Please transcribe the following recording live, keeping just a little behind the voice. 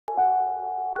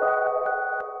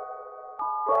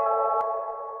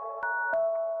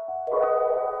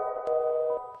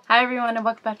Hi everyone and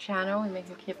welcome back to the channel. We make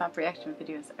K-pop reaction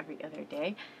videos every other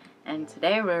day. And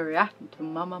today we're reacting to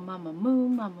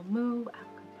Mamamoo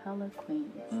Acapella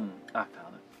Queens.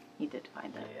 Acapella. You did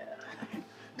find it. Yeah.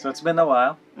 So it's been a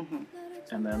while.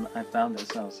 And then I found this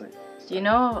and I was like... Do you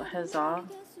know Hazal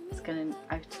is gonna...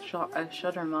 I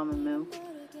showed her Mamamoo.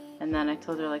 And then I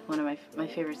told her like one of my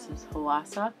favorites is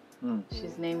Hwasa.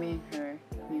 She's naming her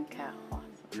new cat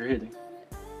Hwasa. Really?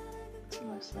 That's a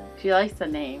nice name. She likes the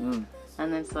name.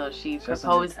 And then so she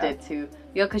proposed it to,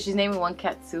 because she's naming one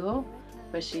cat Suho,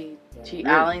 but really?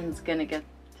 Alan's gonna get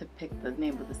to pick the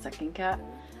name of the second cat,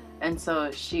 and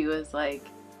so she was like,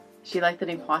 she liked the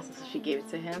name Hwasa, so she gave it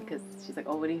to him because she's like,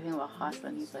 oh, what do you think about Hwasa?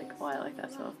 And he's like, oh, I like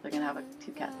that. So they're gonna have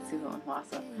two cats, Suho and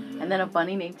Hwasa, and then a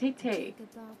bunny named Tay Tay.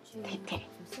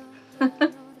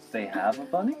 They have a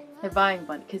bunny? They're buying a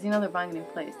bunny because they're buying a new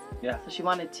place. Yeah. So she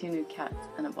wanted 2 new cats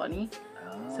and a bunny.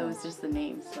 So it was just the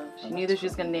name. So she knew that she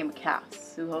was gonna name a cat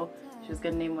Suho. She was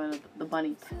gonna name one of the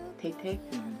bunny Tay Tay,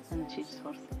 and then she just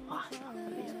wants Hwasa for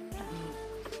the other cat.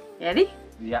 Ready?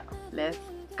 Yeah. Let's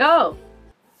go.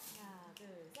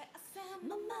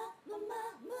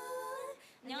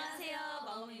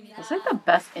 It's like the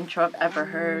best intro I've ever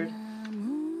heard.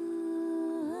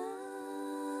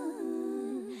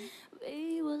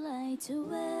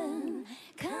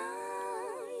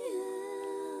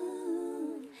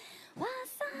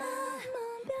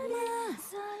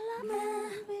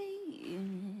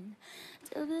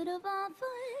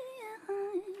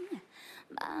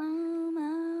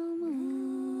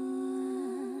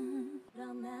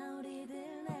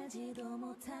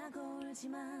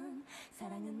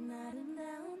 사랑은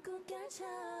아름다운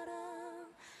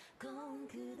꽃결처럼 고운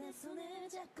그대 손을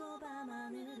잡고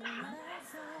밤하늘을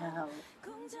날아서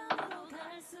공전으로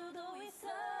갈 수도 있어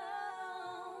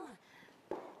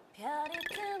별이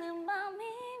뜨는 밤이면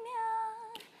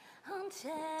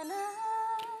언제나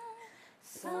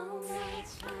So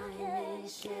much fire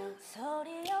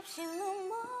소리 없이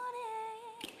눈물이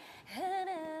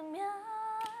흐르면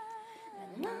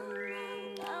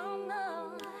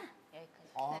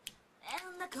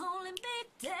And I call him Big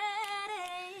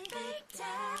Daddy, Big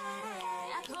Daddy.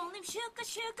 I call him Sugar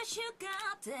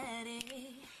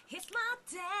Daddy. He's my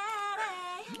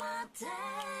daddy, my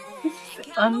daddy.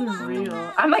 It's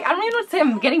unreal. I'm like, I don't even know what to say.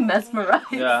 I'm getting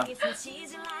mesmerized. Yeah.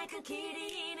 She's like a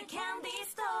kitty in a candy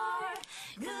store.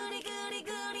 Goody, goody,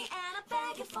 goody, and I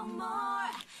beg you for more.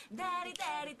 Daddy,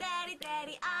 daddy, daddy,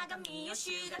 daddy, I got me a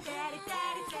sugar daddy,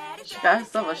 daddy, daddy. She got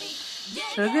herself a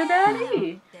sugar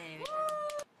daddy.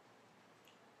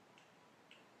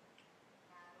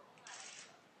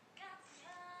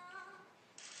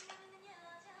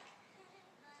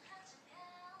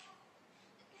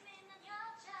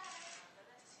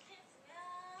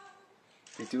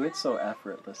 They do it so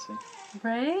effortlessly.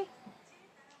 Right?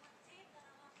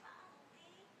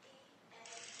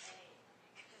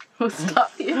 We'll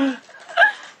stop you.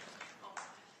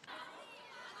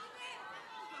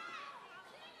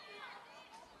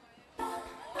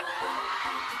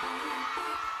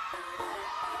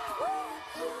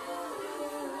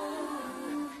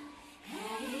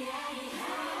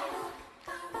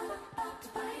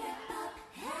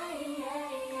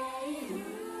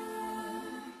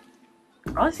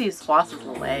 All I see is Hwasa's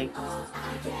legs.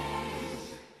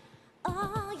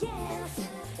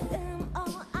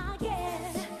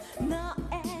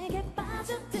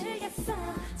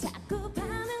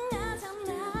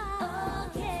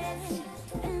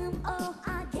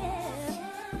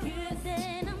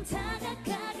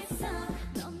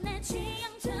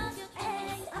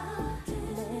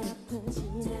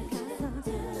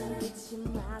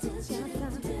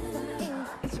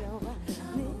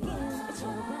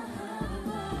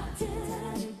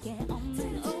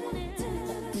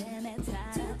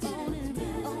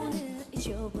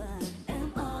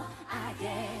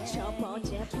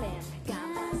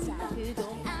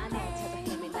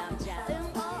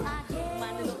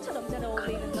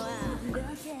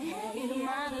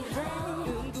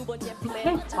 I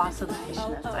can't toss the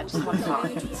fishnets. I just want to talk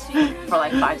for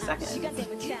like 5 seconds.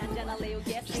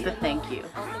 Just to thank you.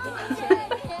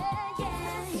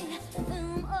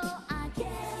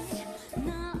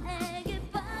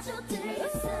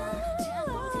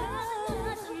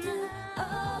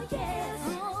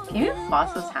 Can you hear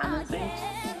Hwasa's Hannah's age?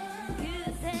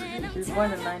 She's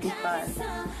born in 95.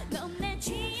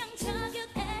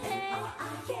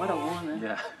 What a woman.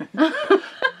 Yeah.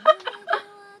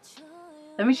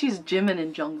 That means she's Jimin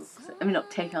and Jungkook's,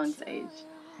 Taehyung's age.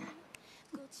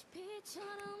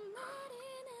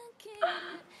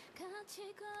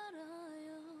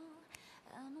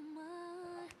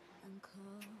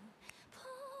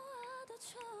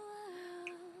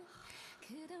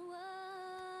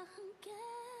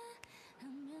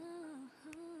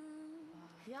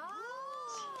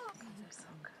 so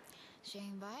good.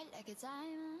 Shine bright like a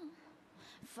diamond,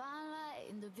 fine light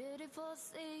in the beautiful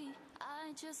sea.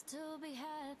 I just to be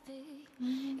happy.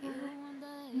 You one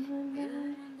day, you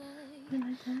one day.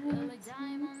 You're like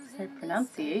diamonds Her in the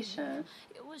pronunciation.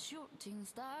 sea. You a shooting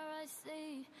star I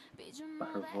see. But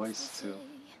her voice too.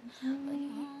 When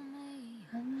you hold me,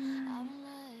 I'm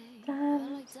like, you're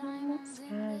like diamonds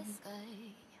in the sky.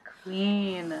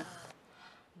 Queen.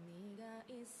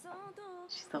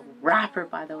 She's a rapper,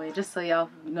 by the way, just so y'all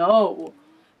know.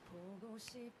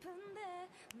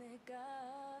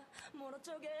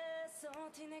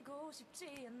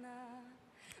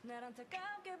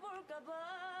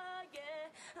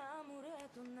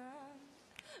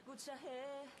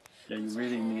 Yeah, you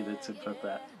really needed to put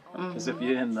that. Because if you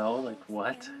didn't know, like,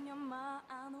 what?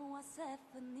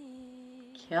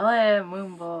 Kill it,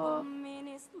 Moonbo.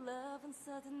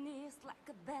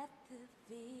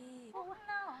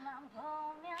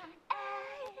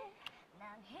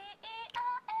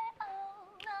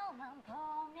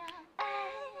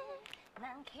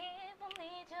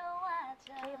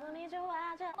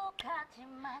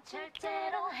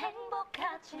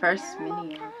 First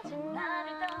mini album.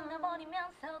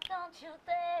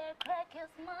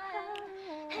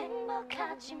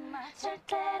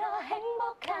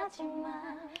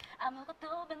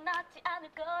 아무것도 변하지 않을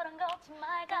거란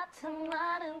거짓말 같은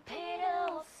말은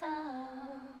필요 없어.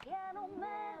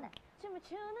 피아노맨 춤을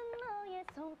추는 너의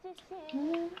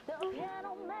손짓이 또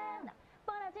피아노맨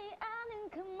뻔하지 않은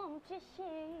그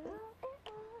몸짓이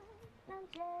난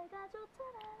제가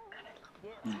좋더라.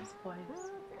 His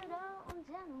voice. 부드러운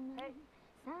잔음에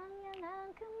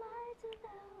상냥한 그 말투로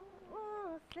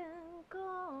무슨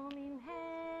고민해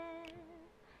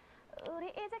우리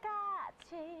이제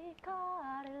같이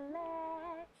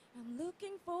걸을래. I'm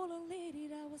looking for a lady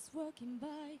that was walking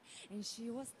by, and she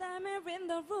was stammering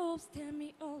the rules, tell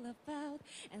me all about.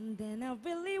 And then I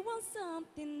really want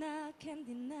something I can't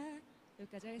deny.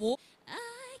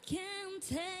 I can't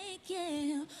take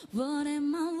it. What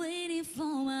am I waiting for?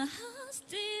 My heart's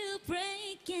still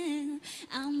breaking.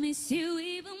 I miss you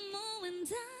even more, and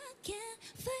I can't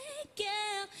fake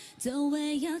it. The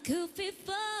way I could be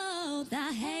bold.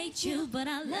 I hate you, but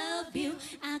I love you.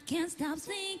 I can't stop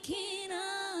thinking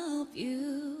of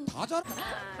you.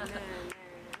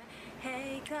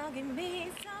 Hey, 거기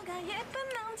미소가 예쁜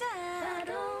남자.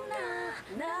 바로 나.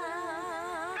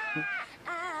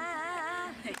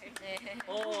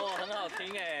 哦，很好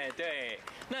听哎，对。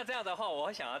那这样的话，我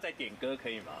会想要再点歌，可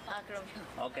以吗？啊，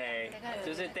그럼요。 OK，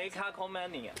 就是 Deca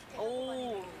Comani。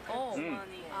哦，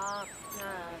하나,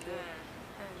 둘,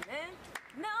 셋.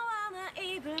 너와 나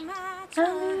입을 맞춰.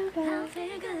 I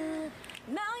feel good.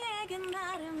 너에게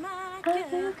나를 맡겨. I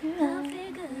feel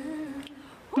good.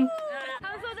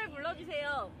 한 소절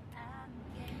불러주세요.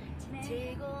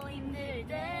 지고 힘들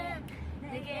땐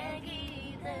내게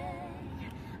기대.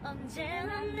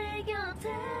 언제나 내 곁에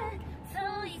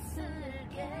서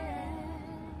있을게.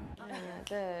 하나,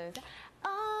 둘, 셋.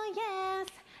 Oh yes,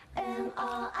 and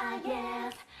oh I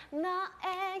yes.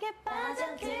 너에게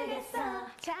빠져들겠어.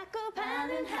 자꾸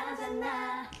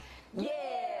반응하잖아.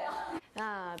 Yeah.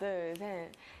 하나, 둘,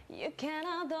 셋. You can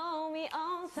adore me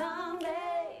on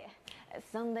Sunday.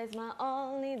 Sunday's my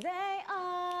only day.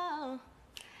 Oh.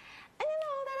 And you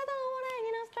know that I don't want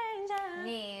any no stranger.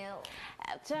 No.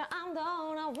 After I'm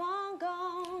done, I won't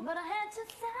go. But I had to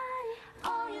say,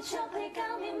 oh, your chocolate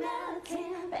got me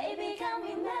melting. Baby got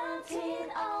me melting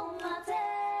all my day.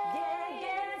 Yeah,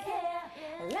 yeah,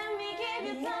 yeah. Let me give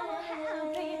you some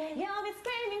happy. You'll be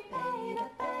screaming, baby,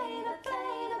 baby,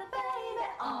 baby, baby.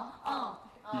 Oh.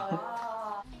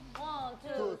 1,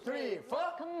 2, 3, 4.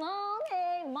 Come on,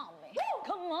 hey, mommy.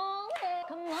 Come on, hey,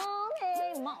 come on,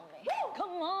 hey, mommy.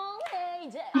 Come on, hey,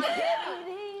 이제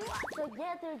아이들이 와서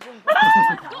얘들 좀 봐.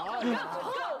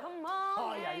 Come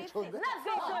on, hey, let's go, come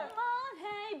on,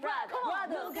 hey, brother.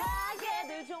 누가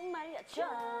얘들 좀 말려줘.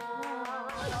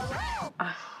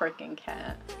 Ah, freaking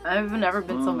cat. I've never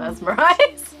been so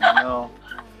mesmerized. I know.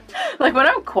 Like when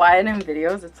I'm quiet in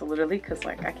videos, it's literally because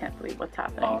like I can't believe what's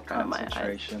happening All in front of my eyes.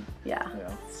 concentration. Yeah,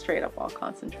 Yeah. straight up all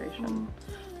concentration.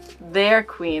 They're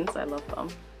queens. I love them.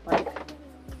 Like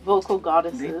vocal They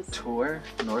goddesses. tour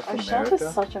North Our shelf is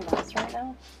America. such a mess right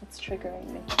now. It's triggering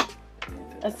me.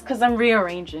 It's because I'm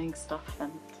rearranging stuff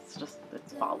and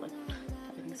it's falling.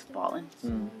 Everything's falling.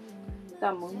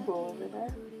 Got Moonbo over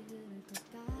there.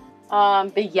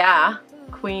 But yeah,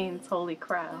 queens. Holy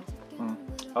crap.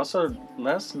 Also,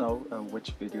 let us know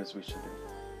which videos we should do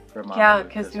for Mamamoo. Yeah,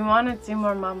 because we want to do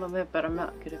more Mamamoo, but I'm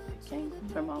not good at picking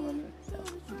for Mamamoo. So.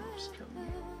 Just kill me.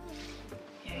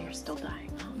 Yeah, you're still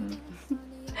dying.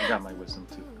 I got my wisdom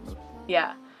tooth.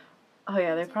 Yeah. Oh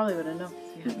yeah, they probably wouldn't know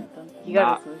because we haven't done. You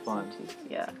Not gotta listen fun. to.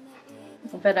 Yeah.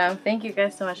 But thank you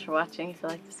guys so much for watching. If you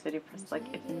like this video, press like.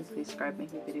 If you please subscribe,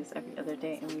 make new videos every other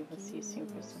day, and we will see you soon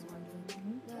for some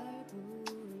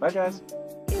more. Bye, guys.